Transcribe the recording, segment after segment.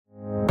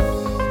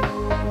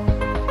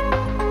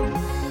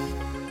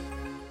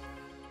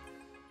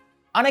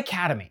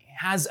Unacademy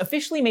has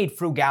officially made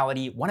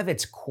frugality one of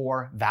its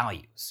core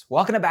values.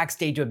 Welcome to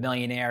Backstage with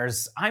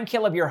Millionaires. I'm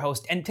Caleb, your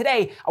host, and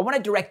today I want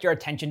to direct your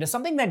attention to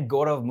something that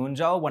Gaurav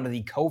Munjal, one of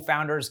the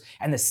co-founders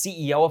and the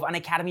CEO of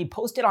Unacademy,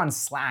 posted on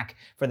Slack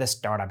for the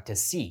startup to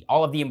see.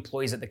 All of the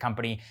employees at the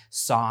company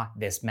saw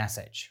this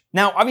message.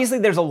 Now, obviously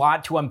there's a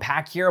lot to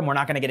unpack here, and we're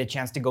not going to get a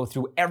chance to go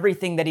through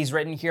everything that he's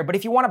written here, but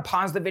if you want to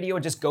pause the video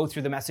and just go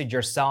through the message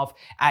yourself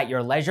at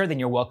your leisure, then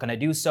you're welcome to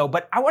do so.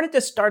 But I wanted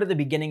to start at the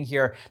beginning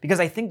here because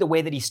I think the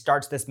way that he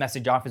starts this message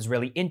off is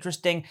really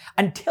interesting.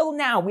 Until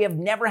now, we have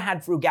never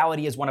had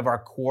frugality as one of our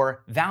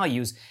core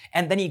values.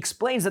 And then he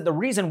explains that the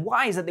reason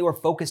why is that they were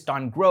focused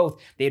on growth.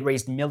 They had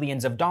raised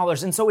millions of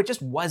dollars, and so it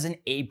just wasn't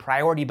a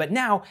priority. But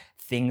now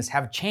things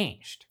have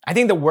changed. I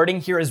think the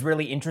wording here is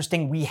really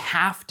interesting. We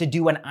have to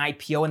do an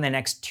IPO in the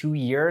next 2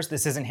 years.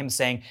 This isn't him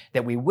saying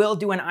that we will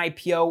do an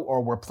IPO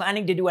or we're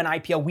planning to do an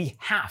IPO. We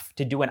have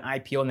to do an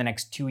IPO in the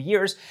next 2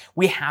 years.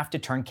 We have to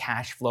turn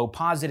cash flow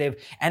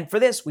positive. And for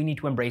this, we need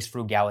to embrace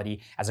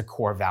frugality as a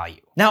core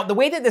value. Now, the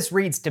way that this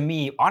reads to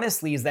me,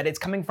 honestly, is that it's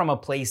coming from a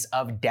place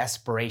of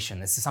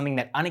desperation. This is something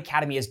that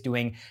Unacademy is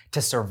doing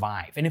to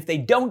survive. And if they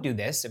don't do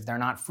this, if they're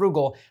not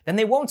frugal, then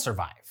they won't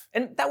survive.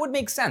 And that would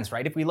make sense,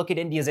 right? If we look at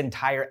India's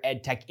entire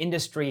edtech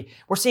industry,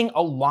 we're seeing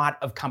a lot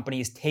of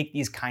companies take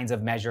these kinds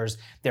of measures.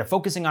 They're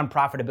focusing on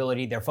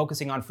profitability, they're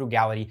focusing on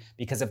frugality,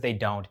 because if they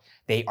don't,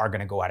 they are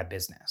going to go out of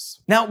business.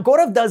 Now,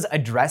 Gaurav does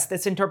address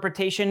this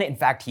interpretation. In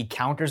fact, he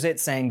counters it,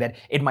 saying that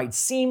it might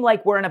seem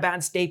like we're in a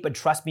bad state, but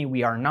trust me,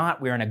 we are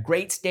not. We're in a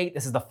great state.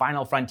 This is the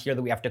final frontier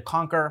that we have to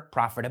conquer,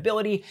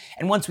 profitability.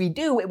 And once we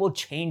do, it will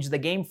change the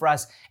game for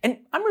us. And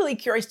I'm really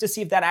curious to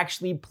see if that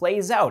actually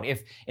plays out,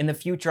 if in the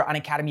future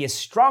Unacademy is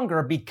stronger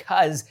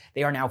because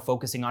they are now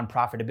focusing on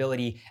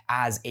profitability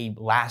as a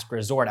last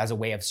resort, as a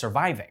way of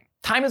surviving.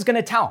 Time is going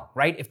to tell,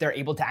 right? If they're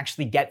able to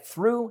actually get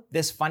through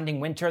this funding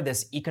winter,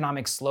 this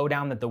economic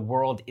slowdown that the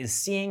world is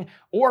seeing,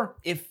 or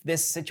if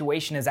this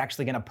situation is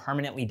actually going to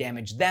permanently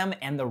damage them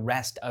and the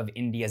rest of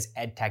India's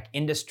edtech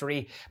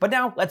industry. But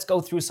now let's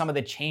go through some of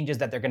the changes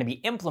that they're going to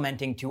be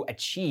implementing to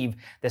achieve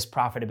this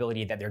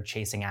profitability that they're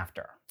chasing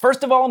after.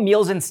 First of all,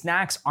 meals and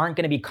snacks aren't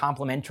going to be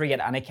complimentary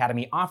at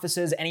Unacademy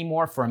offices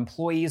anymore for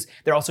employees.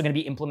 They're also going to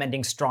be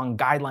implementing strong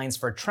guidelines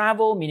for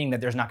travel, meaning that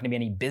there's not going to be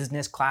any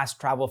business class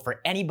travel for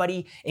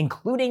anybody,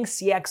 including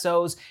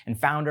CXOs and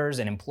founders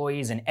and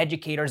employees and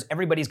educators.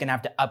 Everybody's going to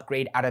have to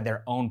upgrade out of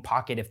their own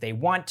pocket if they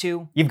want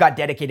to. You've got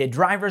dedicated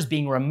drivers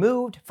being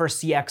removed for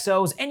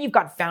CXOs, and you've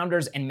got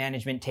founders and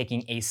management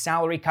taking a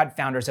salary cut.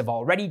 Founders have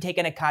already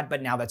taken a cut,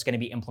 but now that's going to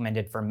be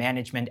implemented for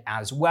management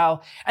as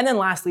well. And then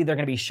lastly, they're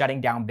going to be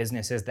shutting down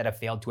businesses that have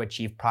failed to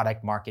achieve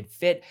product market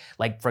fit,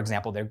 like for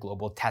example, their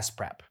global test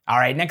prep. All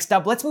right, next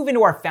up, let's move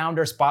into our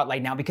founder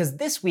spotlight now, because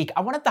this week I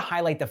wanted to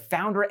highlight the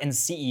founder and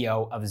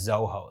CEO of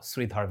Zoho,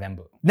 Sridhar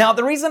Vembu. Now,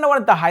 the reason I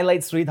wanted to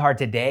highlight Sridhar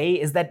today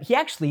is that he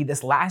actually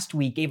this last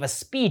week gave a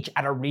speech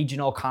at a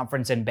regional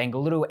conference in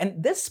Bengaluru,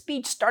 and this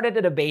speech started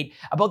a debate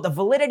about the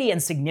validity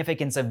and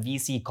significance of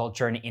VC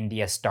culture in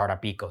India's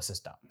startup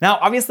ecosystem. Now,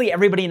 obviously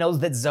everybody knows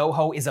that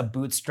Zoho is a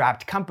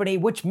bootstrapped company,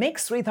 which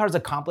makes Sridhar's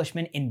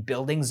accomplishment in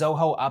building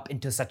Zoho up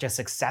into such a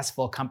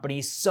successful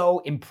company so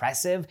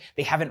impressive.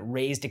 They haven't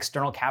raised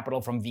external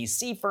capital from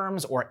VC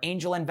firms or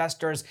angel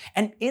investors.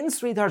 And in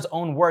Sridhar's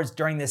own words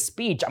during this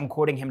speech, I'm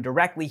quoting him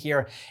directly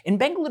here, "In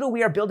Bengaluru,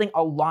 we are building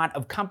a lot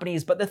of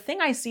companies, but the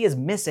thing I see is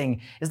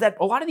missing is that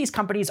a lot of these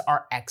companies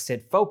are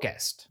exit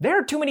focused. There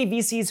are too many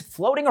VCs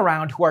floating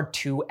around who are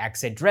too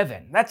exit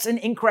driven. That's an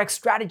incorrect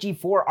strategy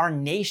for our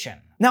nation."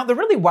 Now, the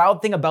really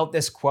wild thing about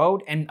this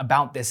quote and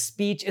about this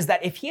speech is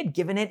that if he had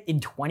given it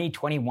in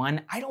 2021,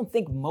 I don't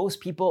think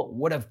most people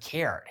would have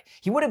cared.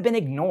 He would have been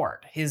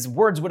ignored. His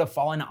words would have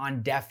fallen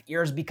on deaf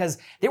ears because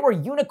there were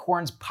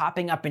unicorns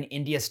popping up in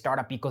India's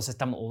startup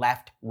ecosystem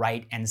left,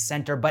 right, and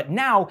center. But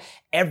now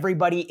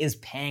everybody is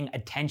paying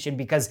attention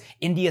because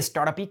India's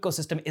startup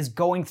ecosystem is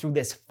going through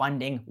this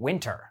funding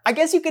winter. I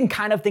guess you can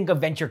kind of think of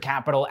venture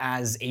capital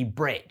as a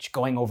bridge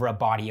going over a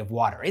body of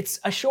water. It's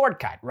a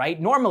shortcut,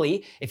 right?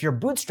 Normally, if you're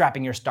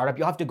bootstrapping your startup,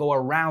 you'll have to go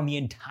around the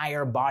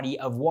entire body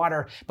of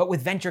water. But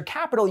with venture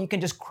capital, you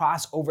can just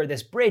cross over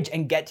this bridge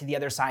and get to the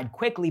other side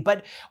quickly.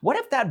 But what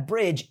if that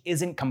bridge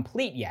isn't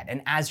complete yet?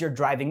 And as you're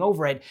driving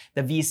over it,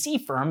 the VC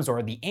firms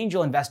or the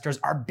angel investors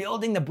are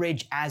building the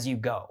bridge as you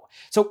go.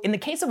 So in the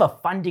case of a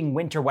funding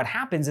winter, what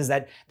happens is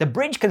that the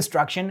bridge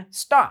construction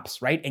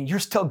stops, right? And you're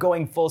still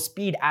going full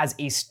speed as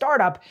a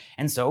startup.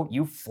 And so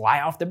you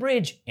fly off the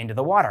bridge into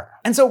the water.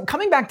 And so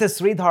coming back to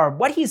Sridhar,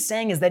 what he's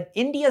saying is that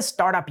India's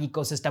startup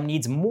ecosystem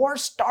needs more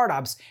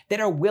startups that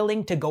are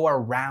willing to go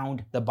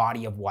around the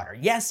body of water.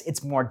 Yes,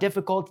 it's more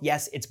difficult.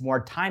 Yes, it's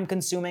more time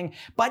consuming,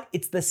 but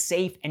it's the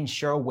safe and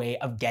sure way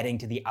of getting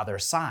to the other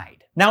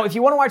side. Now, if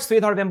you want to watch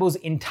Sridhar Vembu's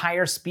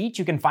entire speech,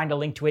 you can find a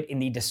link to it in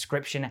the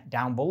description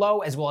down below,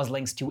 as well as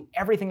links to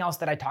everything else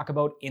that I talk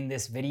about in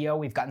this video.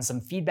 We've gotten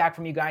some feedback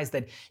from you guys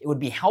that it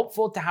would be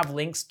helpful to have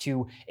links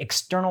to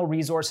external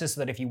resources so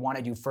that if you want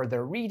to do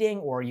further reading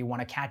or you want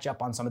to catch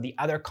up on some of the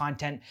other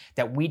content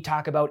that we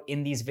talk about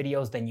in these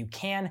videos, then you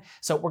can.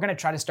 So we're going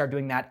to try to start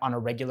doing that on a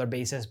regular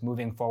basis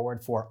moving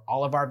forward for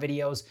all of our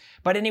videos.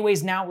 But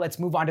anyways, now let's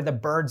move on to the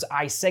bird's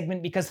eye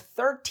segment, because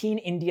 13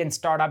 Indian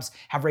startups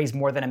have raised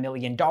more than $1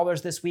 million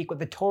this week, with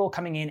the total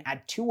coming in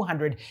at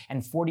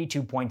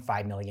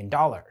 $242.5 million.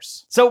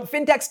 So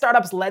fintech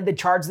startups led the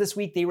charge this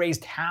week. They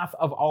raised half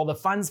of all the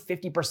funds,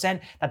 50%.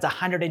 That's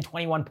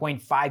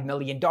 $121.5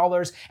 million.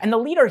 And the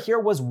leader here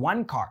was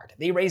OneCard.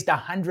 They raised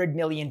 $100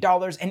 million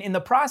and in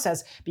the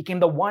process became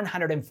the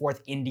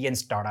 104th Indian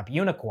startup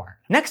unicorn.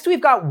 Next,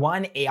 we've got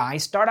one AI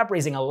startup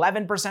raising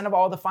 11% of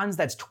all the funds.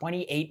 That's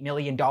 $28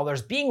 million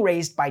being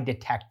raised by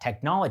Detect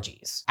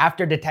Technologies.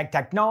 After Detect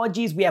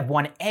Technologies, we have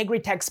one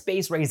agri-tech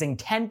space raising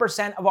 10%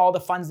 of all the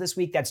funds this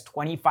week. That's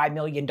 $25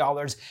 million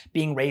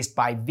being raised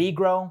by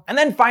Vigro. And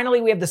then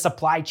finally, we have the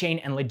supply chain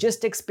and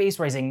logistics space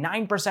raising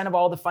 9% of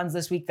all the funds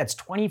this week. That's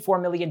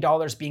 $24 million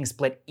being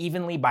split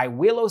evenly by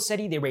Willow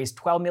City. They raised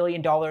 $12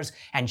 million,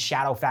 and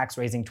Shadowfax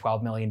raising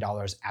 $12 million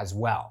as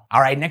well.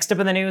 All right, next up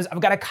in the news, I've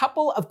got a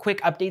couple of quick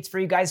updates for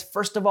you guys.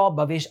 First of all,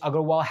 Bhavish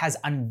Aggarwal has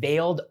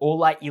unveiled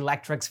Ola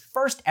Electric's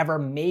first ever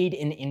made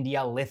in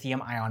India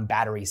lithium-ion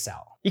battery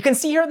cell. You can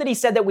see here that he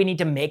said that we need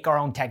to make our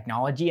own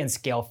technology and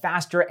scale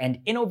faster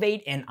and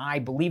innovate, and I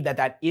believe that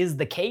that is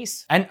the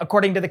case. And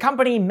according to the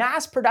company,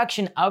 mass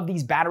production of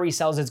these battery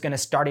cells is going to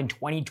start in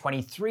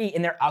 2023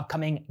 in their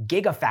upcoming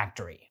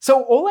Gigafactory.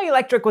 So Ola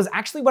Electric was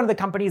actually one of the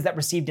companies that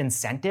received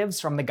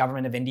incentives from the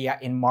government of India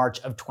in March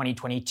of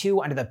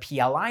 2022 under the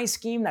PLI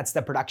scheme, that's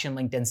the Production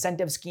Linked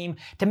Incentive Scheme,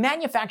 to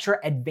manufacture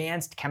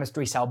advanced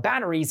chemistry cell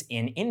batteries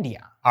in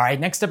India. All right,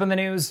 next up in the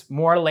news,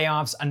 more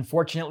layoffs.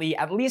 Unfortunately,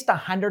 at least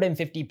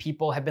 150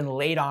 people have been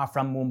laid off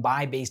from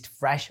Mumbai-based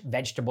fresh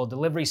vegetable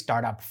delivery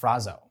startup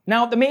Frazo.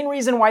 Now, the main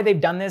reason why they've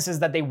done this is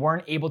that they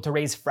weren't able to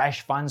raise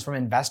fresh funds from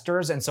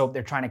investors, and so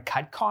they're trying to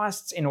cut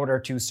costs in order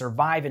to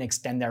survive and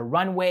extend their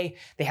runway.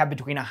 They have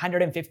between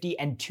 150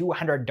 and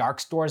 200 dark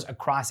stores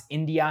across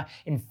India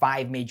in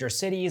 5 major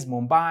cities: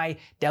 Mumbai,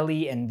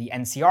 Delhi in the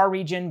NCR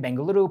region,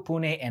 Bengaluru,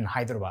 Pune, and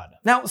Hyderabad.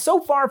 Now, so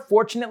far,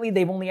 fortunately,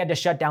 they've only had to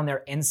shut down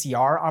their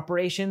NCR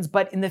operations,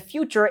 but in the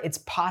future, it's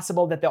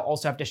possible that they'll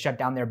also have to shut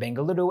down their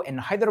Bengaluru and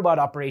Hyderabad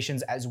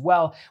operations as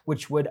well,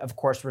 which would, of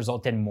course,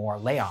 result in more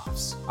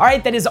layoffs. All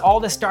right, that is all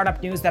the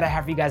startup news that I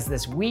have for you guys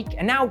this week.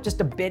 And now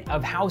just a bit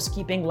of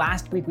housekeeping.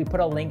 Last week, we put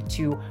a link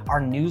to our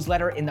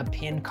newsletter in the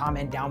pinned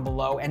comment down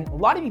below. And a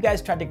lot of you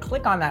guys tried to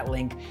click on that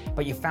link,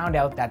 but you found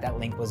out that that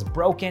link was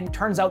broken.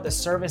 Turns out the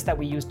service that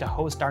we used to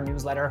host our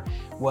newsletter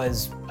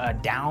was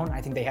down. I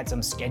think they had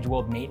some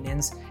scheduled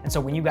maintenance. And so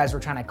when you guys were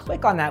trying to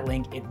click on that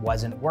link, it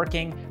wasn't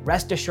working.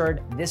 Rest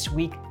assured, this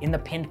week in the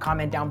pinned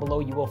comment down below,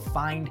 you will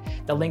find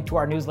the link to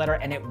our newsletter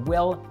and it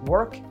will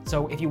work.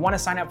 So if you want to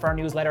sign up for our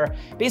newsletter,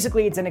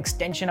 basically it's an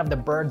extension of the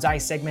bird's eye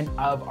segment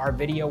of our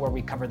video where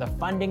we cover the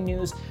funding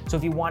news. So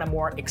if you want a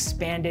more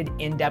expanded,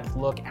 in-depth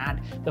look at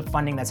the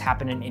funding that's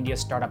happened in India's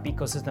startup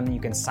ecosystem,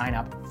 you can sign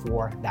up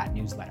for that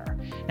newsletter.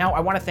 Now, I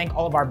want to thank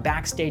all of our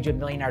Backstage with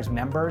Millionaires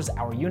members,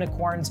 our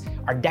unicorns,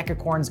 our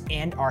decacorns,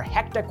 and our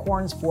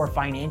hectacorns for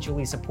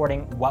financially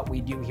supporting what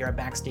we do here at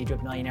Backstage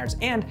with Millionaires.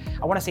 And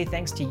I want to say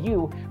thanks to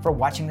you for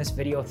watching this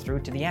video through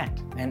to the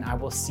end. And I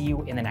will see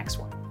you in the next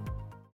one.